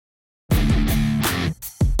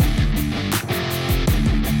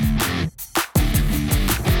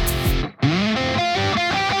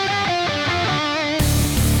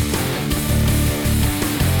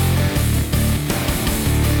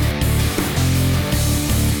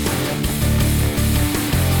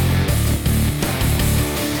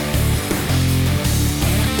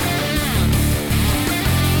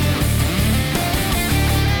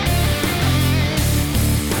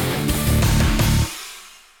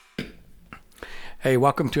Hey,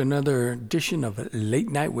 welcome to another edition of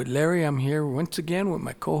Late Night with Larry. I'm here once again with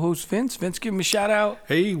my co-host Vince. Vince, give me a shout out.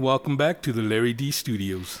 Hey, welcome back to the Larry D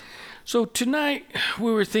Studios. So tonight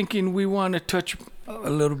we were thinking we want to touch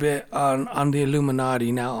a little bit on the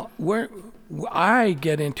Illuminati. Now, where I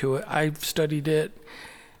get into it, I've studied it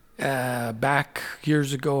back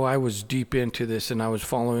years ago. I was deep into this and I was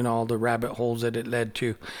following all the rabbit holes that it led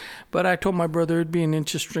to. But I told my brother it'd be an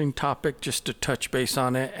interesting topic just to touch base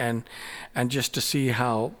on it and just to see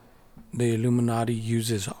how the Illuminati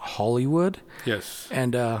uses Hollywood. Yes.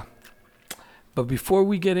 And but before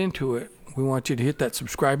we get into it, we want you to hit that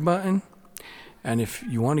subscribe button. And if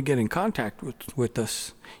you want to get in contact with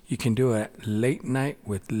us, you can do it at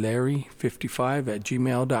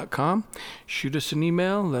latenightwithlarry55@gmail.com. Shoot us an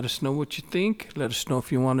email. Let us know what you think. Let us know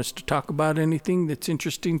if you want us to talk about anything that's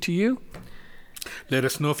interesting to you. Let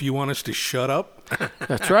us know if you want us to shut up.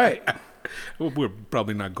 That's right. Well, we're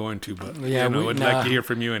probably not going to, but Yeah, I'd like to hear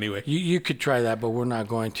from you anyway. You could try that, but we're not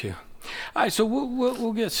going to. All right, so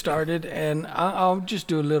we'll get started, and I'll just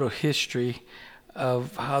do a little history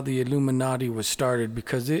of how the Illuminati was started,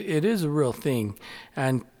 because it is a real thing.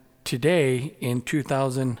 And today, in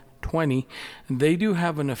 2020, they do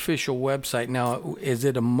have an official website. Now, is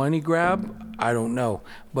it a money grab? I don't know,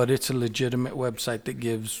 but it's a legitimate website that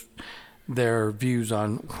gives their views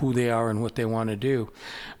on who they are and what they want to do.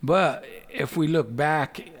 But if we look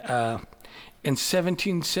back, in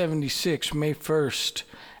 1776, May 1st,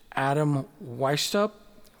 Adam Weishaupt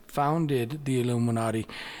founded the Illuminati.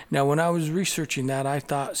 Now, when I was researching that, I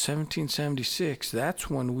thought 1776, that's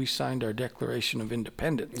when we signed our Declaration of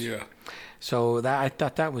Independence. Yeah. So I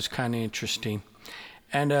thought that was kind of interesting.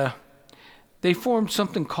 And they formed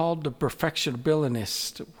something called the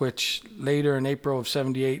Perfectibilists, which later in April of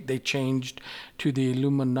 78, they changed to the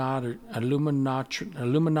Illuminati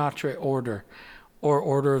Order, or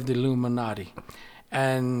Order of the Illuminati.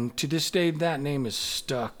 And to this day, that name is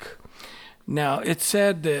stuck. Now, it's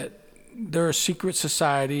said that they're a secret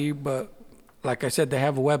society, but like I said, they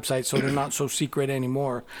have a website, so they're not so secret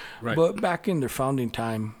anymore. Right. But back in their founding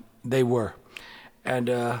time, they were. And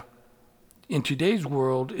in today's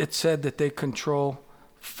world, it's said that they control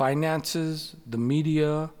finances, the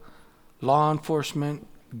media, law enforcement,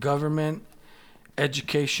 government,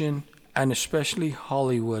 education, and especially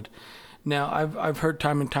Hollywood. Now, I've heard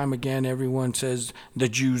time and time again, everyone says the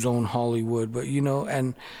Jews own Hollywood, but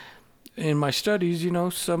and in my studies,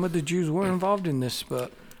 some of the Jews were involved in this,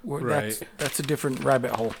 but Right. that's a different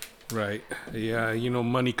rabbit hole. Right. Yeah,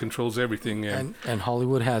 money controls everything. And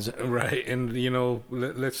Hollywood has it. Right. And,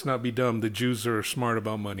 let's not be dumb. The Jews are smart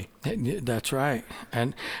about money. That's right.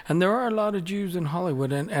 And there are a lot of Jews in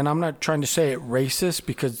Hollywood, and I'm not trying to say it racist,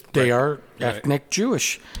 because they are ethnic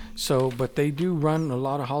Jewish. So, but they do run a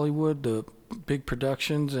lot of Hollywood, the big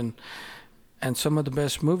productions, and some of the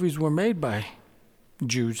best movies were made by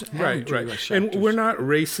Jews. Right. And we're not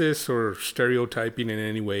racist or stereotyping in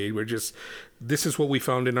any way. This is what we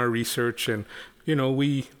found in our research, and,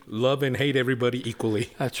 we love and hate everybody equally.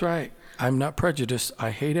 That's right. I'm not prejudiced. I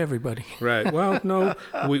hate everybody. Right. Well, no,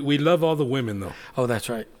 we love all the women, though. Oh, that's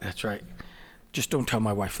right. That's right. Just don't tell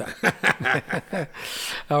my wife that.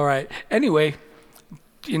 All right. Anyway,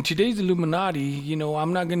 in today's Illuminati,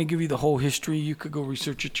 I'm not going to give you the whole history. You could go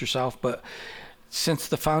research it yourself. But since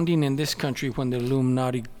the founding in this country, when the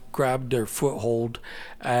Illuminati grabbed their foothold,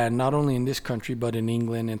 and not only in this country, but in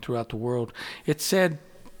England and throughout the world, it's said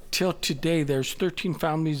till today there's 13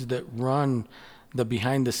 families that run the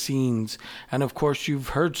behind the scenes. And of course, you've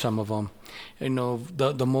heard some of them.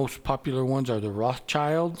 The most popular ones are the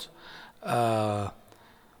Rothschilds. The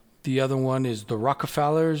other one is the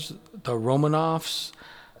Rockefellers, the Romanovs,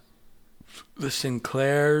 the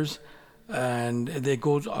Sinclairs, and it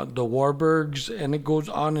goes on, the Warburgs, and it goes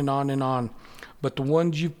on and on and on. But the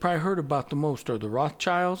ones you've probably heard about the most are the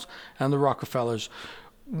Rothschilds and the Rockefellers.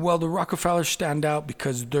 Well, the Rockefellers stand out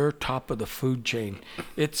because they're top of the food chain.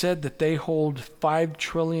 It's said that they hold $5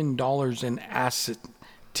 trillion in assets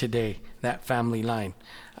today, that family line.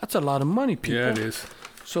 That's a lot of money, people. Yeah, it is.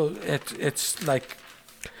 So it's like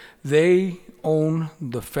they own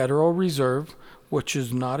the Federal Reserve, which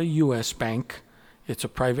is not a U.S. bank. It's a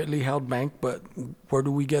privately held bank, but where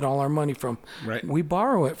do we get all our money from? Right. We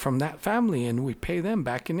borrow it from that family, and we pay them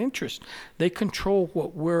back in interest. They control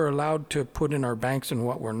what we're allowed to put in our banks and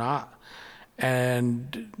what we're not.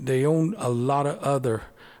 And they own a lot of other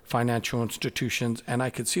financial institutions, and I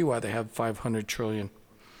could see why they have $500 trillion.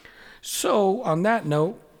 So on that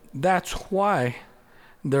note, that's why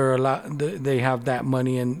they have that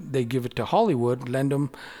money, and they give it to Hollywood, lend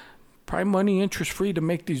them probably money interest free to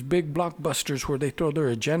make these big blockbusters where they throw their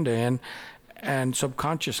agenda in. and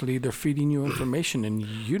subconsciously they're feeding you information and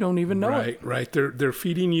you don't even know it. Right. They're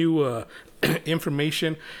feeding you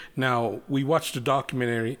information. Now, we watched a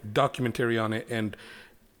documentary on it, and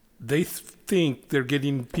they think they're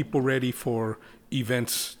getting people ready for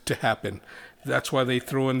events to happen. That's why they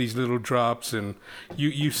throw in these little drops, and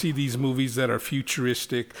you see these movies that are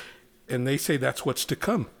futuristic, and they say that's what's to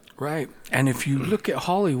come. Right. And if you look at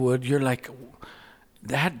Hollywood, you're like,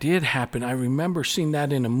 that did happen. I remember seeing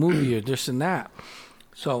that in a movie or this and that.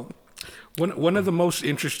 So one of the most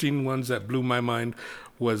interesting ones that blew my mind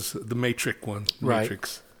was the Matrix one. Right.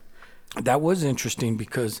 Matrix. That was interesting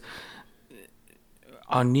because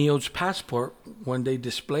on Neo's passport, when they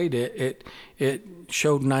displayed it, it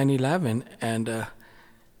showed 9/11,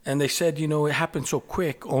 and they said, it happened so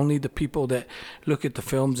quick. Only the people that look at the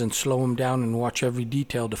films and slow them down and watch every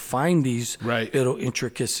detail to find these little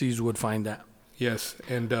intricacies would find that. Yes,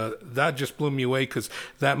 and that just blew me away because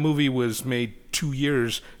that movie was made 2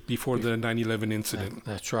 years before the 9/11 incident.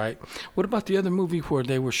 That's right. What about the other movie where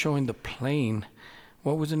they were showing the plane?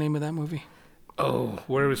 What was the name of that movie? Oh,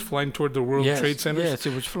 where it was flying toward the World Trade Center? Yes,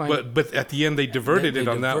 it was flying. But at the end, they diverted it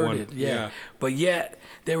on that one. Yeah. But yet,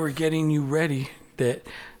 they were getting you ready that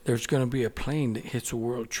there's going to be a plane that hits the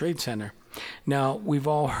World Trade Center. Now, we've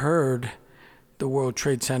all heard the World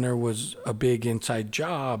Trade Center was a big inside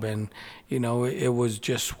job, and, it was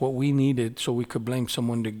just what we needed so we could blame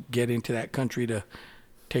someone to get into that country to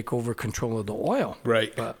take over control of the oil.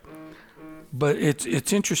 Right. But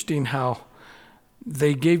it's interesting how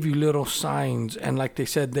they gave you little signs, and like they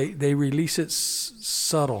said, they release it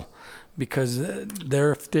subtle, because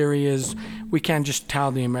their theory is we can't just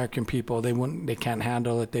tell the American people they can't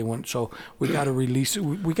handle it, they won't. So we got to release it.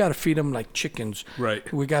 We got to feed them like chickens.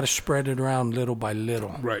 Right. We got to spread it around little by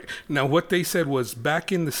little. Right. Now, what they said was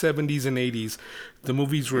back in the 70s and 80s, the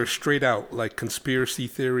movies were straight out like conspiracy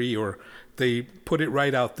theory, or they put it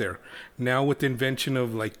right out there. Now with the invention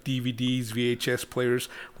of like DVDs, VHS players,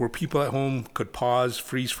 where people at home could pause,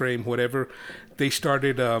 freeze frame, whatever, they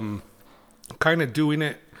started kind of doing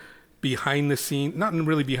it behind the scenes, not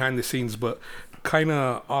really behind the scenes, but kind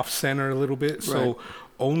of off center a little bit. So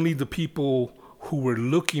only the people who were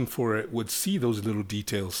looking for it would see those little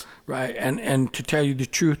details. Right. And to tell you the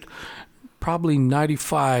truth, probably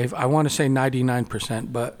 95, I want to say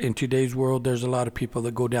 99%, but in today's world, there's a lot of people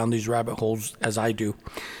that go down these rabbit holes as I do.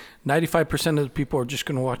 95% of the people are just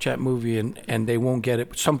going to watch that movie and they won't get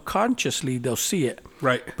it. Subconsciously, they'll see it.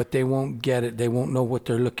 Right. But they won't get it. They won't know what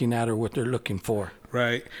they're looking at or what they're looking for.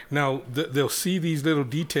 Right. Now, they'll see these little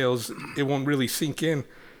details. It won't really sink in.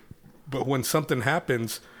 But when something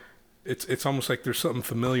happens, it's almost like there's something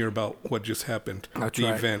familiar about what just happened. That's the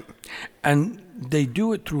right. event. And they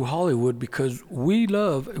do it through Hollywood because we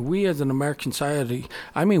as an American society,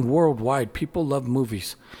 I mean worldwide, people love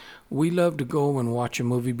movies. We love to go and watch a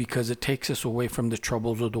movie because it takes us away from the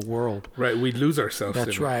troubles of the world. Right. We lose ourselves.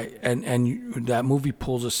 That's right. And that movie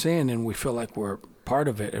pulls us in and we feel like we're part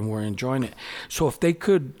of it and we're enjoying it. So if they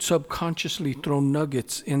could subconsciously throw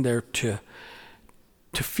nuggets in there to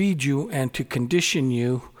feed you and to condition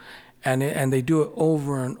you, and they do it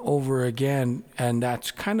over and over again, and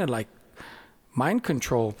that's kind of like mind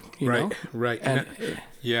control, you know? Right. And,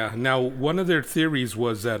 yeah. Now, one of their theories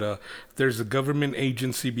was that there's a government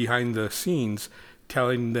agency behind the scenes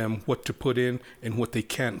telling them what to put in and what they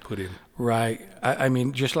can't put in. Right. I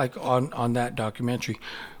mean, just like on that documentary,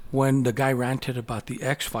 when the guy ranted about the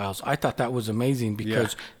X-Files, I thought that was amazing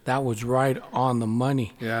because that was right on the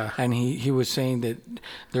money. Yeah. And he was saying that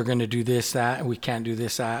they're going to do this, that, and we can't do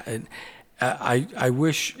this, that. And I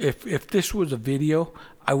wish if this was a video,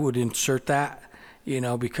 I would insert that,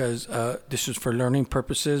 because this is for learning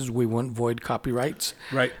purposes. We wouldn't void copyrights.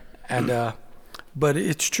 Right. And but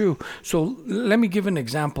it's true. So let me give an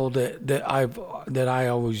example that I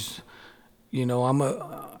always,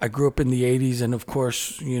 I grew up in the 80s, and of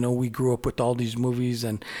course, we grew up with all these movies,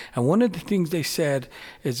 and one of the things they said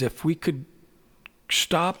is if we could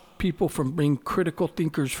stop people from being critical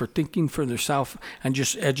thinkers for thinking for themselves and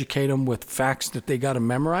just educate them with facts that they got to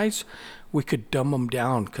memorize, we could dumb them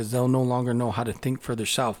down because they'll no longer know how to think for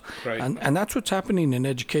themselves. Right. And that's what's happening in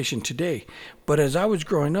education today. But as I was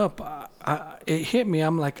growing up, it hit me.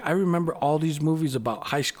 I'm like, I remember all these movies about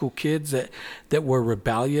high school kids that were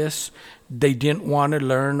rebellious. They didn't want to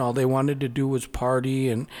learn. All they wanted to do was party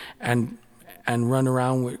and run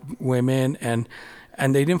around with women, and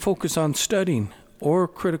they didn't focus on studying or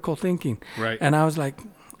critical thinking. Right. And I was like,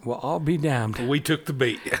 well, I'll be damned. We took the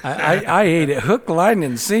bait. I ate it hook, line,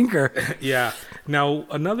 and sinker. Yeah. Now,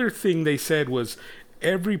 another thing they said was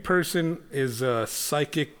every person is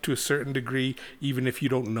psychic to a certain degree, even if you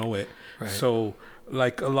don't know it. Right. So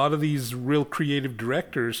like a lot of these real creative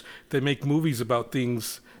directors, they make movies about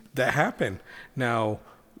things that happen. Now,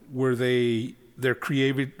 were their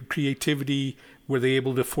creativity, were they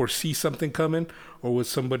able to foresee something coming, or was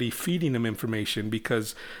somebody feeding them information?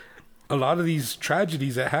 Because a lot of these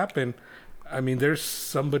tragedies that happen, I mean, there's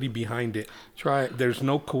somebody behind it. That's right. There's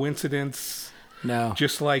no coincidence. No.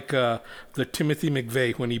 Just like the Timothy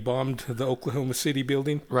McVeigh when he bombed the Oklahoma City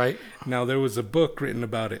building. Right. Now, there was a book written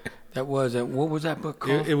about it. That was it. What was that book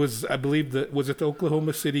called? It was, I believe, was it the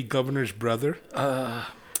Oklahoma City governor's brother?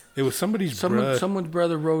 It was somebody's brother. Someone's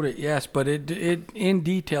brother wrote it, yes, but it in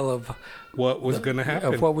detail of what was going to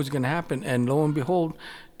happen. Of what was going to happen. And lo and behold,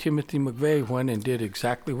 Timothy McVeigh went and did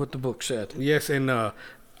exactly what the book said. Yes, and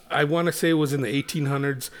I want to say it was in the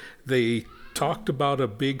 1800s. They talked about a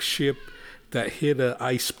big ship that hit an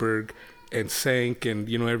iceberg and sank, and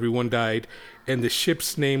everyone died. And the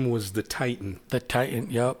ship's name was the Titan. The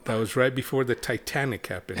Titan, yep. That was right before the Titanic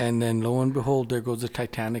happened. And then lo and behold, there goes the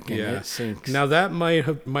Titanic, and it sinks. Now that might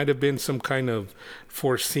have been some kind of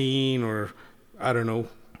foreseen, or I don't know.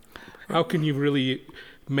 How can you really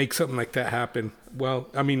make something like that happen? Well,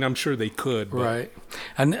 I mean, I'm sure they could. But. Right.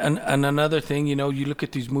 And another thing, you look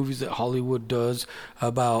at these movies that Hollywood does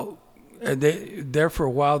about. There for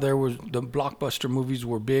a while, the blockbuster movies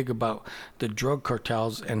were big about the drug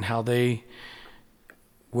cartels and how they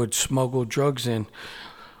would smuggle drugs in.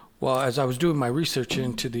 Well, as I was doing my research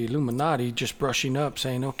into the Illuminati, just brushing up,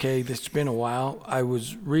 saying, okay, this has been a while, I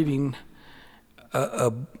was reading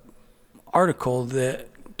a article that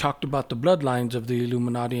talked about the bloodlines of the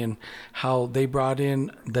Illuminati and how they brought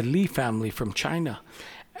in the Lee family from China.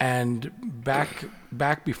 And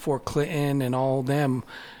back before Clinton and all them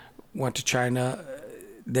went to China,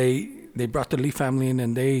 they brought the Lee family in,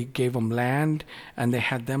 and they gave them land, and they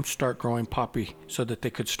had them start growing poppy so that they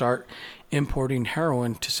could start importing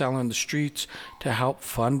heroin to sell on the streets to help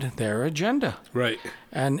fund their agenda. Right.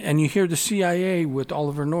 And you hear the CIA with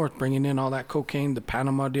Oliver North bringing in all that cocaine, the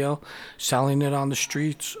Panama deal, selling it on the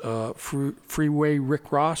streets. Freeway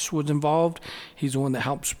Rick Ross was involved. He's the one that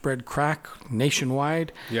helped spread crack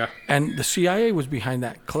nationwide. Yeah. And the CIA was behind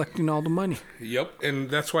that, collecting all the money. Yep. And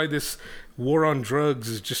that's why this war on drugs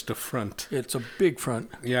is just a front. It's a big front.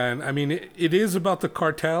 Yeah. And I mean, it is about the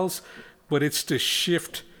cartels, but it's to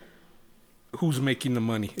shift who's making the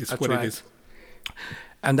money. It's what it is.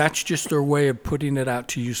 And that's just their way of putting it out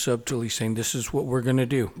to you subtly, saying this is what we're going to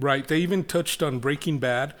do. Right. They even touched on Breaking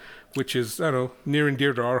Bad, which is, I don't know, near and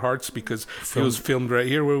dear to our hearts because it was filmed right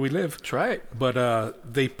here where we live. That's right. But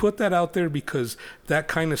they put that out there because that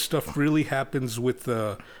kind of stuff really happens with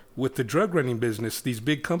the drug running business. These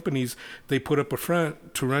big companies, they put up a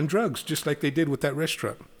front to run drugs, just like they did with that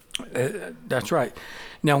restaurant. That's right.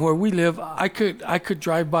 Now, where we live, I could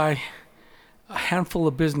drive by a handful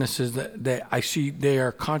of businesses that I see they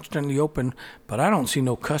are constantly open, but I don't see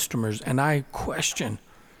no customers, and I question,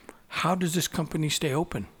 how does this company stay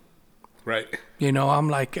open? Right. I'm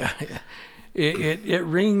like, it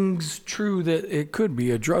rings true that it could be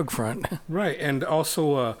a drug front. Right, and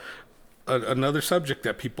also another subject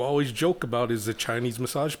that people always joke about is the Chinese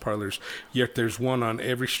massage parlors, yet there's one on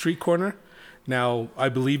every street corner. Now, I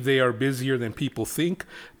believe they are busier than people think,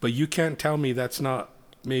 but you can't tell me that's not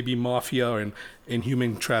maybe mafia and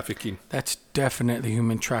human trafficking. That's definitely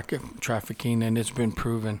human trafficking, and it's been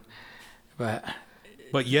proven. But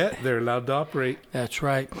yet they're allowed to operate. That's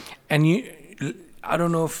right. And I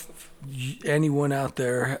don't know if anyone out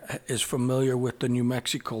there is familiar with the New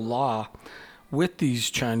Mexico law with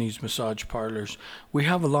these Chinese massage parlors. We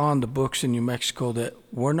have a law on the books in New Mexico that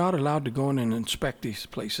we're not allowed to go in and inspect these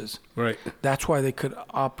places. Right. That's why they could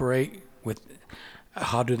operate with,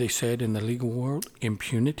 how do they say it in the legal world?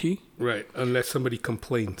 Impunity. Right, unless somebody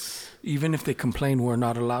complains. Even if they complain, we're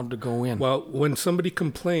not allowed to go in. Well, when somebody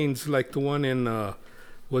complains, like the one in,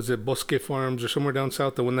 was it Bosque Farms or somewhere down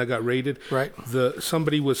south, the one that got raided? Right.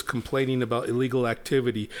 Somebody was complaining about illegal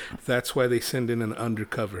activity. That's why they send in an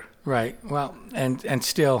undercover. Right. Well, and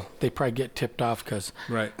still, they probably get tipped off because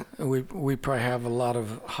right. we probably have a lot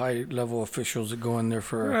of high-level officials that go in there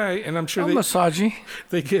for right, and I'm sure massaging.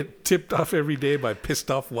 They get tipped off every day by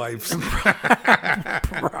pissed-off wives.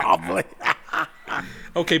 Probably.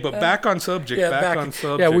 Okay, but back on subject. Back on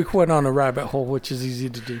subject. Yeah, we went on a rabbit hole, which is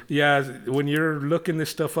easy to do. Yeah, when you're looking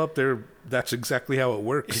this stuff up there, that's exactly how it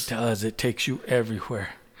works. It does. It takes you everywhere.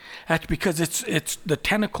 That's because it's the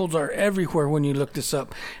tentacles are everywhere when you look this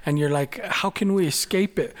up, and you're like, how can we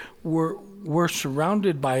escape it? We're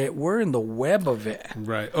surrounded by it. We're in the web of it.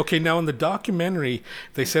 Right. Okay. Now in the documentary,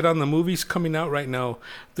 they said on the movies coming out right now,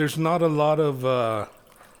 there's not a lot of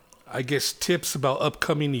I guess, tips about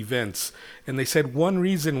upcoming events. And they said one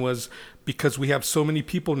reason was because we have so many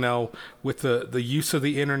people now with the use of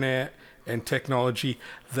the internet and technology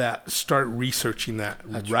that start researching that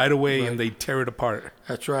right away, and they tear it apart.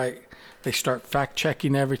 That's right. They start fact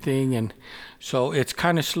checking everything, and so it's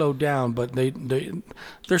kind of slowed down, but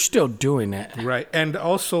they're still doing it. Right. And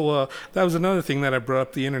also that was another thing that I brought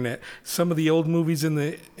up, the internet. Some of the old movies in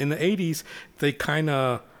the 80s, they kind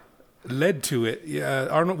of led to it.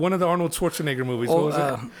 Yeah, one of the Arnold Schwarzenegger movies. What was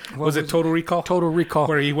it? Was it Total Recall? Total Recall.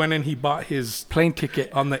 Where he went and he bought his plane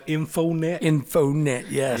ticket on the Infonet.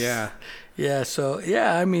 Infonet, yes. Yeah. Yeah. So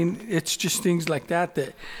yeah, I mean, it's just things like that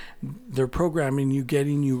they're programming you,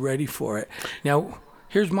 getting you ready for it. Now,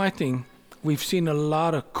 here's my thing. We've seen a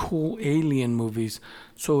lot of cool alien movies.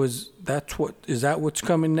 So is that what's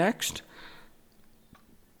coming next?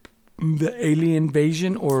 The alien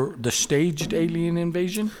invasion, or the staged alien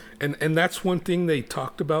invasion? And that's one thing they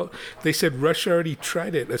talked about. They said Russia already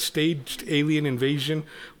tried it, a staged alien invasion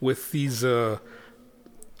with these, I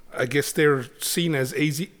guess they're seen as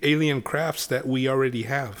alien crafts that we already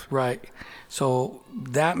have. Right. So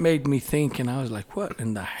that made me think, and I was like, what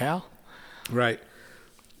in the hell? Right.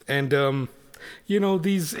 And,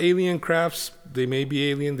 these alien crafts, they may be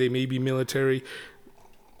alien, they may be military.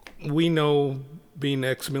 We know, being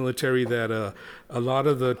ex-military, that a lot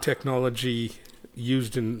of the technology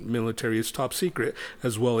used in military is top secret,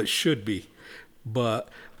 as well it should be. But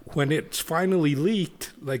when it's finally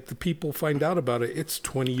leaked, like the people find out about it, it's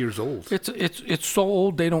 20 years old. It's so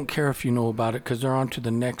old they don't care if you know about it, because they're on to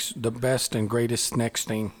the best and greatest next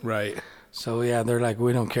thing. Right. So yeah, they're like,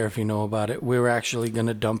 we don't care if you know about it. We're actually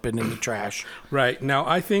gonna dump it in the trash. Right. Now,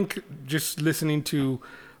 I think just listening to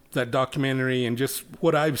that documentary and just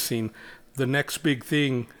what I've seen, the next big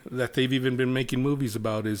thing that they've even been making movies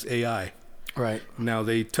about is AI. Right. Now,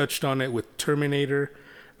 they touched on it with Terminator,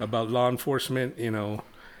 about law enforcement,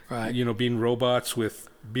 right. Being robots with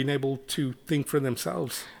being able to think for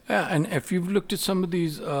themselves. Yeah, and if you've looked at some of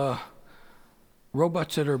these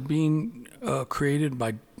robots that are being created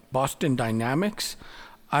by Boston Dynamics,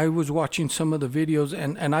 I was watching some of the videos,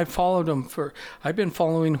 and I followed them I've been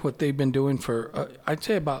following what they've been doing for, I'd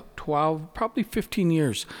say about 12, probably 15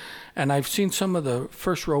 years. And I've seen some of the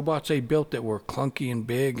first robots they built that were clunky and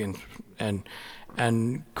big and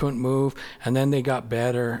couldn't move. And then they got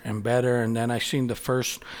better and better. And then I seen the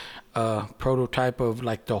first prototype of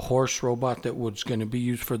like the horse robot that was going to be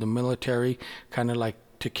used for the military, kind of like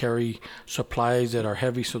to carry supplies that are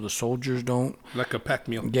heavy so the soldiers don't. Like a pack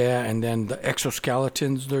mule. Yeah, and then the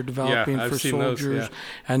exoskeletons they're developing for soldiers. Those,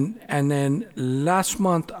 yeah. And then last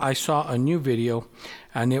month I saw a new video,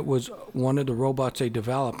 and it was one of the robots they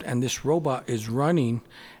developed, and this robot is running,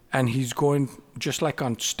 and he's going just like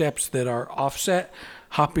on steps that are offset,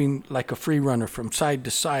 hopping like a free runner from side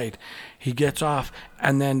to side. He gets off,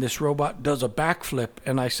 and then this robot does a backflip,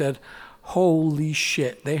 and I said, holy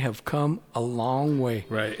shit, they have come a long way.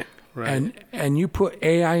 Right. And you put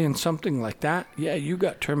AI in something like that, yeah, you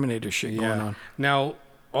got Terminator shit going on. Now,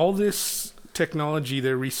 all this technology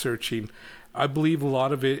they're researching, I believe a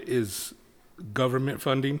lot of it is government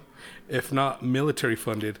funding, if not military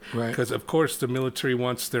funded. Right. Because, of course, the military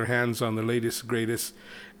wants their hands on the latest, greatest,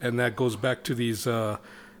 and that goes back to these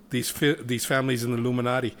families in the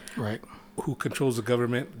Illuminati. Right. Who controls the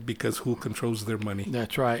government, because who controls their money.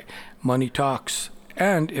 That's right. Money talks.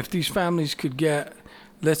 And if these families could get,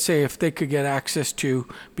 let's say if they could get access to,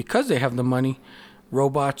 because they have the money,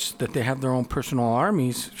 robots that they have their own personal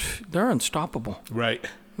armies, they're unstoppable. Right.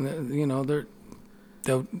 They'll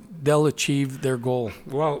achieve their goal.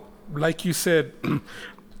 Well, like you said,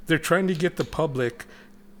 they're trying to get the public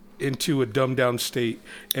into a dumbed down state.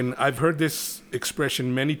 And I've heard this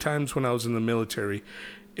expression many times when I was in the military.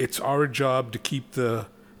 It's our job to keep the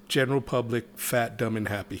general public fat, dumb, and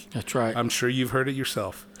happy. That's right. I'm sure you've heard it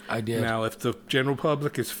yourself. I did. Now, if the general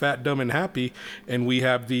public is fat, dumb, and happy, and we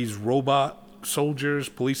have these robot soldiers,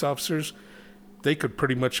 police officers, they could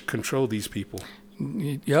pretty much control these people.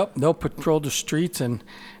 Yep, they'll patrol the streets, and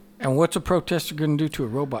what's a protester going to do to a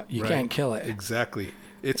robot? You can't kill it. Exactly.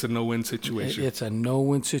 It's a no-win situation. It's a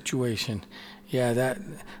no-win situation. Yeah, that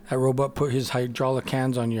robot put his hydraulic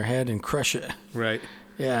hands on your head and crush it. Right.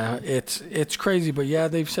 Yeah, it's crazy, but yeah,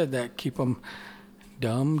 they've said that, keep them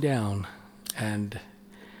dumbed down, and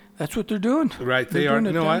that's what they're doing. Right, they are.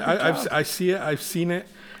 No, I see it. I've seen it.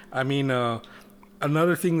 I mean,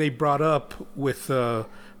 another thing they brought up with the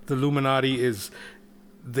Illuminati is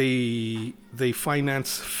they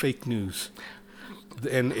finance fake news,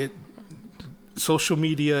 and social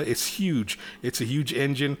media is huge. It's a huge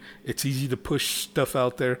engine. It's easy to push stuff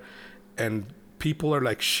out there, and people are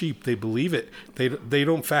like sheep. They believe it. They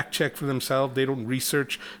don't fact check for themselves. They don't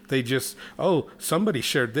research. They just, oh, somebody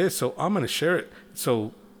shared this, so I'm going to share it.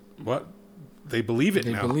 So what? They believe it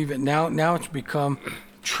now. They believe it. Now it's become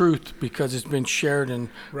truth because it's been shared and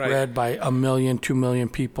Right. read by 1 million, 2 million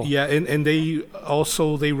people. Yeah, and they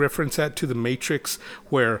also they reference that to the Matrix,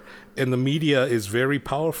 where and the media is very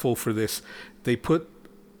powerful for this. They put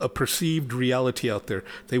a perceived reality out there.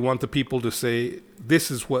 They want the people to say, this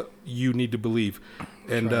is what you need to believe.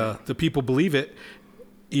 And the people believe it,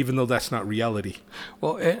 even though that's not reality.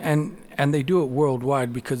 Well, and they do it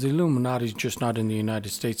worldwide because the Illuminati is just not in the United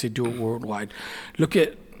States. They do it worldwide. Look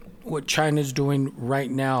at what China's doing right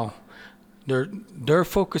now. They're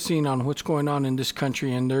focusing on what's going on in this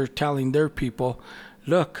country, and they're telling their people,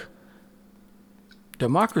 look,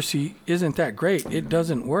 democracy isn't that great. It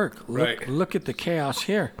doesn't work. Right. Look at the chaos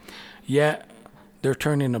here. Yet they're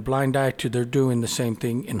turning a blind eye to they're doing the same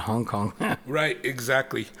thing in Hong Kong. Right,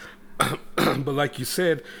 exactly. But like you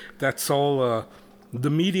said, that's all. The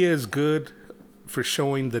media is good for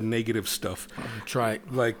showing the negative stuff. That's right.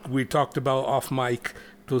 Like we talked about off mic,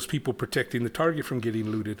 those people protecting the target from getting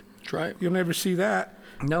looted. That's right. You'll never see that.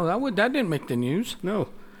 No, that didn't make the news. No.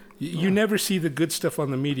 You never see the good stuff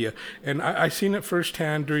on the media. And I seen it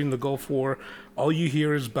firsthand during the Gulf War. All you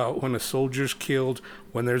hear is about when a soldier's killed,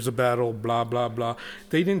 when there's a battle, blah, blah, blah.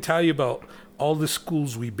 They didn't tell you about all the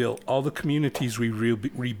schools we built, all the communities we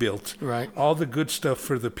rebuilt, Right. all the good stuff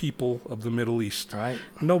for the people of the Middle East. Right.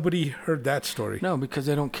 Nobody heard that story. No, because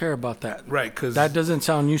they don't care about that. Right, because That doesn't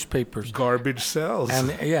sound newspapers. garbage sells.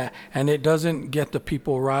 And and it doesn't get the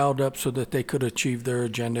people riled up so that they could achieve their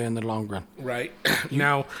agenda in the long run. Right.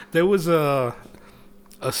 Now, there was a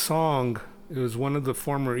song. It was one of the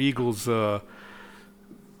former Eagles.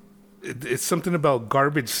 It's something about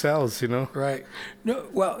garbage sells, you know? Right. No.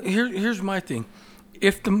 Well, here's my thing.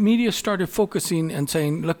 If the media started focusing and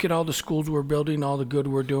saying, "Look at all the schools we're building, all the good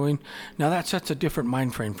we're doing," now that sets a different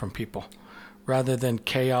mind frame from people, rather than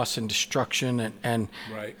chaos and destruction and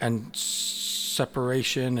Right. and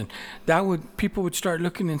separation, and people would start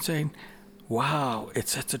looking and saying, wow, it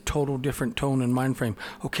sets a total different tone and mind frame.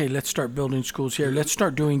 Okay, let's start building schools here. Let's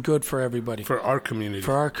start doing good for everybody, For our community.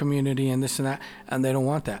 for our community, and this and that. And they don't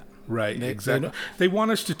want that. Right, They exactly. don't- They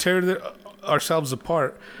want us to tear ourselves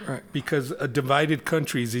apart Right. because a divided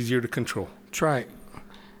country is easier to control. That's right.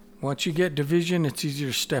 Once you get division, it's easier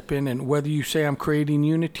to step in. And whether you say I'm creating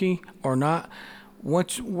unity or not,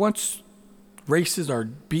 once races are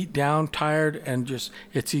beat down, tired, and just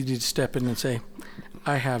it's easy to step in and say,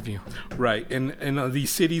 I have you. Right, and these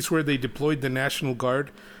cities where they deployed the National Guard,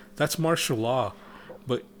 that's martial law,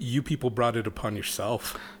 but you people brought it upon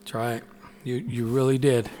yourself. That's right. You really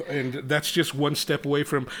did. And that's just one step away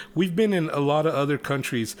from. We've been in a lot of other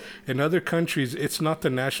countries. In other countries, it's not the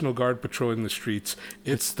National Guard patrolling the streets;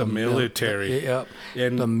 it's the military. Yep.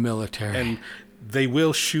 And The military. and they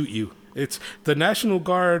will shoot you. It's the National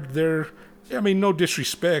Guard. No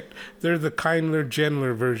disrespect. They're the kinder,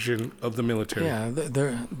 gentler version of the military. yeah,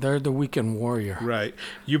 they're the weekend warrior. Right.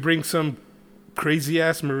 You bring some crazy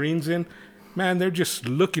ass Marines in, man, they're just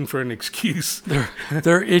looking for an excuse.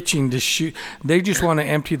 They're itching to shoot. They just want to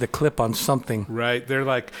empty the clip on something. Right. They're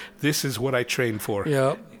like, this is what I trained for.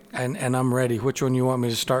 Yep. And I'm ready. Which one you want me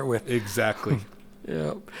to start with? Exactly.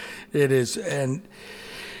 Yep. It is. And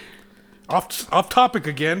off topic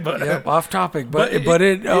again, but yep, off topic, But it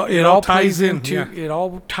it all all plays ties in, into yeah. it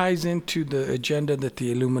all ties into the agenda that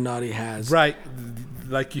the Illuminati has. right.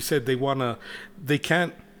 Like you said, they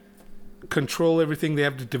can't control everything. They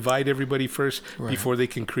have to divide everybody first before they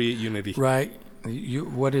can create unity. Right.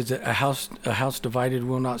 What is it? A house divided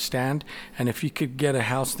will not stand. And if you could get a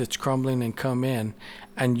house that's crumbling and come in,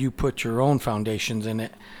 and you put your own foundations in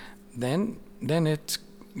it, then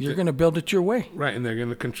you're going to build it your way. Right, and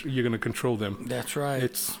you're gonna control them. That's right.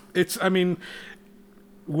 It's. I mean,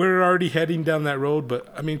 we're already heading down that road,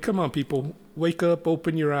 but I mean, come on, people, wake up,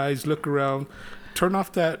 open your eyes, look around, turn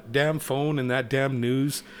off that damn phone and that damn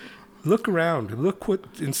news. Look around,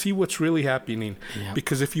 and see what's really happening. Yeah.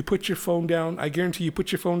 Because if you put your phone down, I guarantee you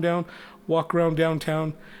put your phone down, walk around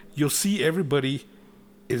downtown, you'll see everybody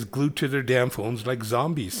is glued to their damn phones like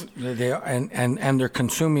zombies. They are, and they're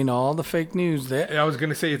consuming all the fake news that I was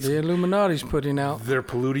gonna say the Illuminati's putting out. they're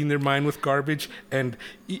polluting their mind with garbage, and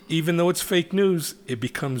even though it's fake news, it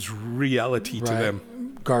becomes reality to Right.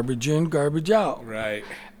 them. Garbage in, garbage out. Right.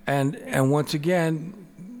 And once again,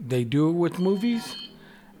 they do it with movies.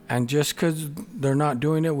 And just because they're not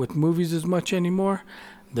doing it with movies as much anymore,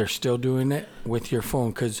 they're still doing it with your phone.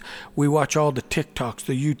 Because we watch all the TikToks,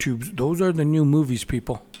 the YouTubes. Those are the new movies,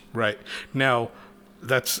 people. Right. Now,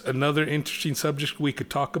 that's another interesting subject we could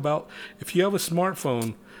talk about. If you have a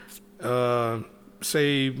smartphone,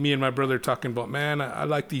 say me and my brother are talking about, man, I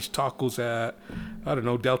like these tacos at, I don't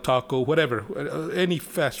know, Del Taco, whatever, any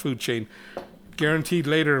fast food chain. Guaranteed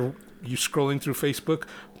later, you scrolling through Facebook,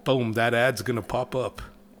 boom, that ad's going to pop up.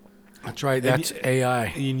 That's right. That's AI.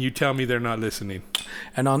 And you tell me they're not listening.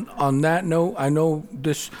 And on that note, I know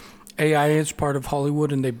this AI is part of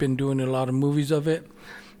Hollywood, and they've been doing a lot of movies of it.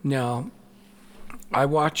 Now, I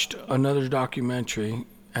watched another documentary,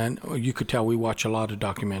 and you could tell we watch a lot of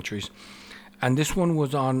documentaries. And this one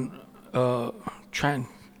was on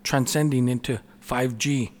transcending into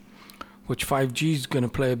 5G, which 5G is going to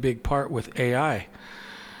play a big part with AI.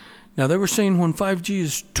 Now, they were saying when 5G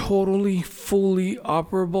is totally, fully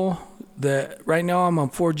operable, that right now I'm on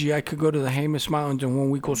 4G, I could go to the Jemez Mountains, and when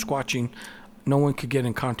we go squatching, no one could get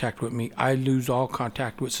in contact with me. I lose all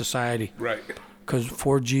contact with society. Right. Because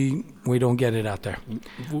 4G, we don't get it out there.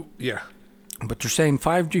 Yeah. But they're saying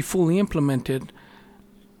 5G fully implemented,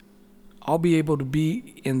 I'll be able to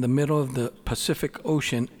be in the middle of the Pacific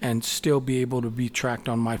Ocean and still be able to be tracked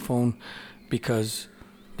on my phone because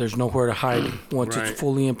there's nowhere to hide once Right. it's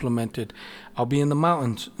fully implemented. I'll be in the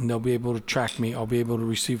mountains and they'll be able to track me. I'll be able to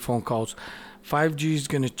receive phone calls. 5G is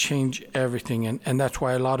going to change everything. And that's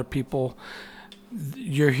why a lot of people,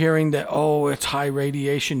 you're hearing that, oh, it's high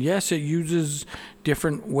radiation. Yes, it uses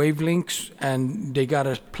different wavelengths, and they got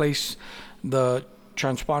to place the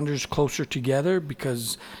transponders closer together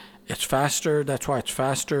because it's faster. That's why it's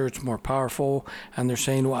faster. It's more powerful. And they're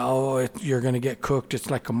saying, well, you're going to get cooked. It's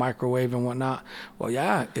like a microwave and whatnot. Well,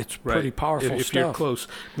 yeah, it's pretty powerful if stuff. you're close.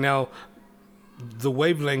 Now, the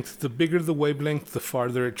wavelength, the bigger the wavelength, the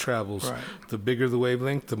farther it travels. Right. The bigger the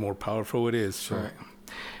wavelength, the more powerful it is. So. Right.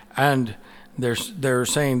 And they're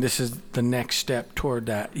saying this is the next step toward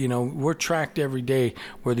that. You know, we're tracked every day,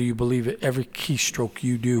 whether you believe it. Every keystroke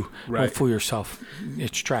you do, Right. don't fool yourself.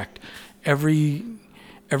 It's tracked. Every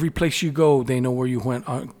place you go, they know where you went.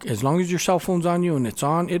 As long as your cell phone's on you and it's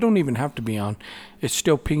on, it don't even have to be on. It's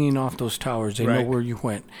still pinging off those towers. They know Right. where you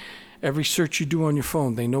went. Every search you do on your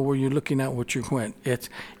phone, they know where you're looking at, what you went.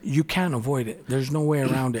 You can't avoid it. There's no way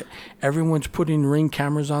around it. Everyone's putting Ring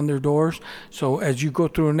cameras on their doors, so as you go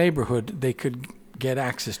through a neighborhood, they could get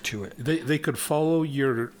access to it. They could follow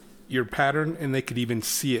your pattern, and they could even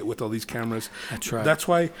see it with all these cameras. That's right. That's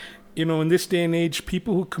why, in this day and age,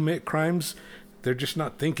 people who commit crimes, they're just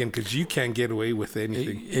not thinking because you can't get away with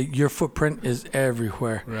anything. Your footprint is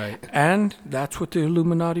everywhere. Right. And that's what the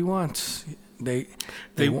Illuminati wants. They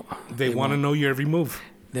want to know your every move.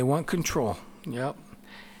 They want control. Yep.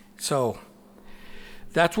 So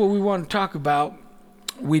that's what we want to talk about.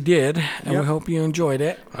 We did, and Yep. we hope you enjoyed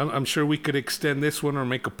it. I'm sure we could extend this one or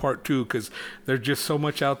make a part 2 because there's just so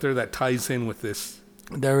much out there that ties in with this.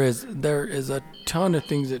 There is a ton of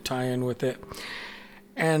things that tie in with it.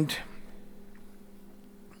 And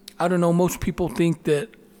I don't know, most people think that,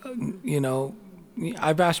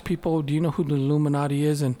 I've asked people, do you know who the Illuminati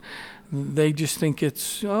is? And they just think it's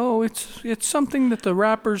something that the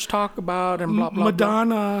rappers talk about and blah, blah,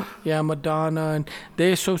 Madonna. blah. Yeah, Madonna. And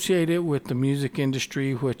they associate it with the music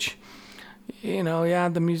industry, which,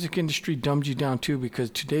 the music industry dumbs you down too because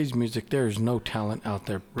today's music, there is no talent out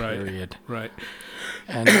there, period. Right.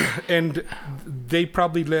 And And they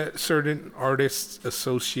probably let certain artists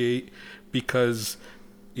associate because,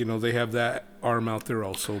 they have that arm out there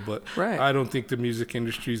also. But Right. I don't think the music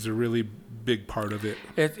industry is a really big part of it.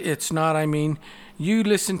 It's not. I mean, you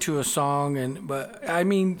listen to a song, but I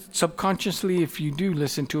mean, subconsciously, if you do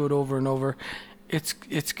listen to it over and over, it's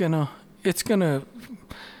gonna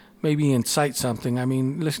maybe incite something. I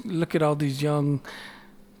mean, look at all these young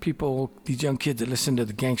people, these young kids that listen to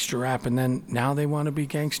the gangster rap, and then now they want to be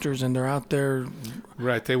gangsters, and they're out there.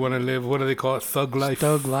 Right. They want to live, what do they call it? Thug life.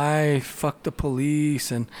 Thug life, fuck the police,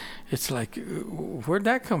 and it's like, where'd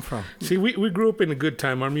that come from? See, we grew up in a good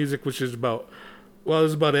time. Our music was just about, it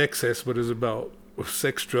was about excess, but it was about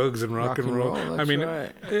sex, drugs, and rock and roll. That's I mean,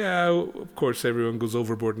 right. yeah, of course, everyone goes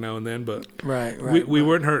overboard now and then, but Right. we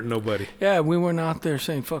weren't hurting nobody. Yeah, we weren't out there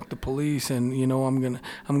saying fuck the police and I'm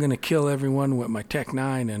gonna kill everyone with my Tech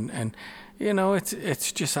 9 and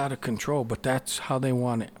it's just out of control. But that's how they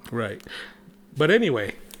want it. Right. But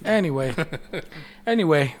anyway,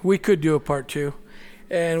 we could do a part 2,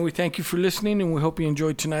 and we thank you for listening, and we hope you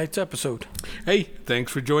enjoyed tonight's episode. hey,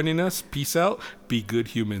 thanks for joining us. Peace out. Be good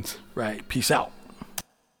humans. Right, peace out.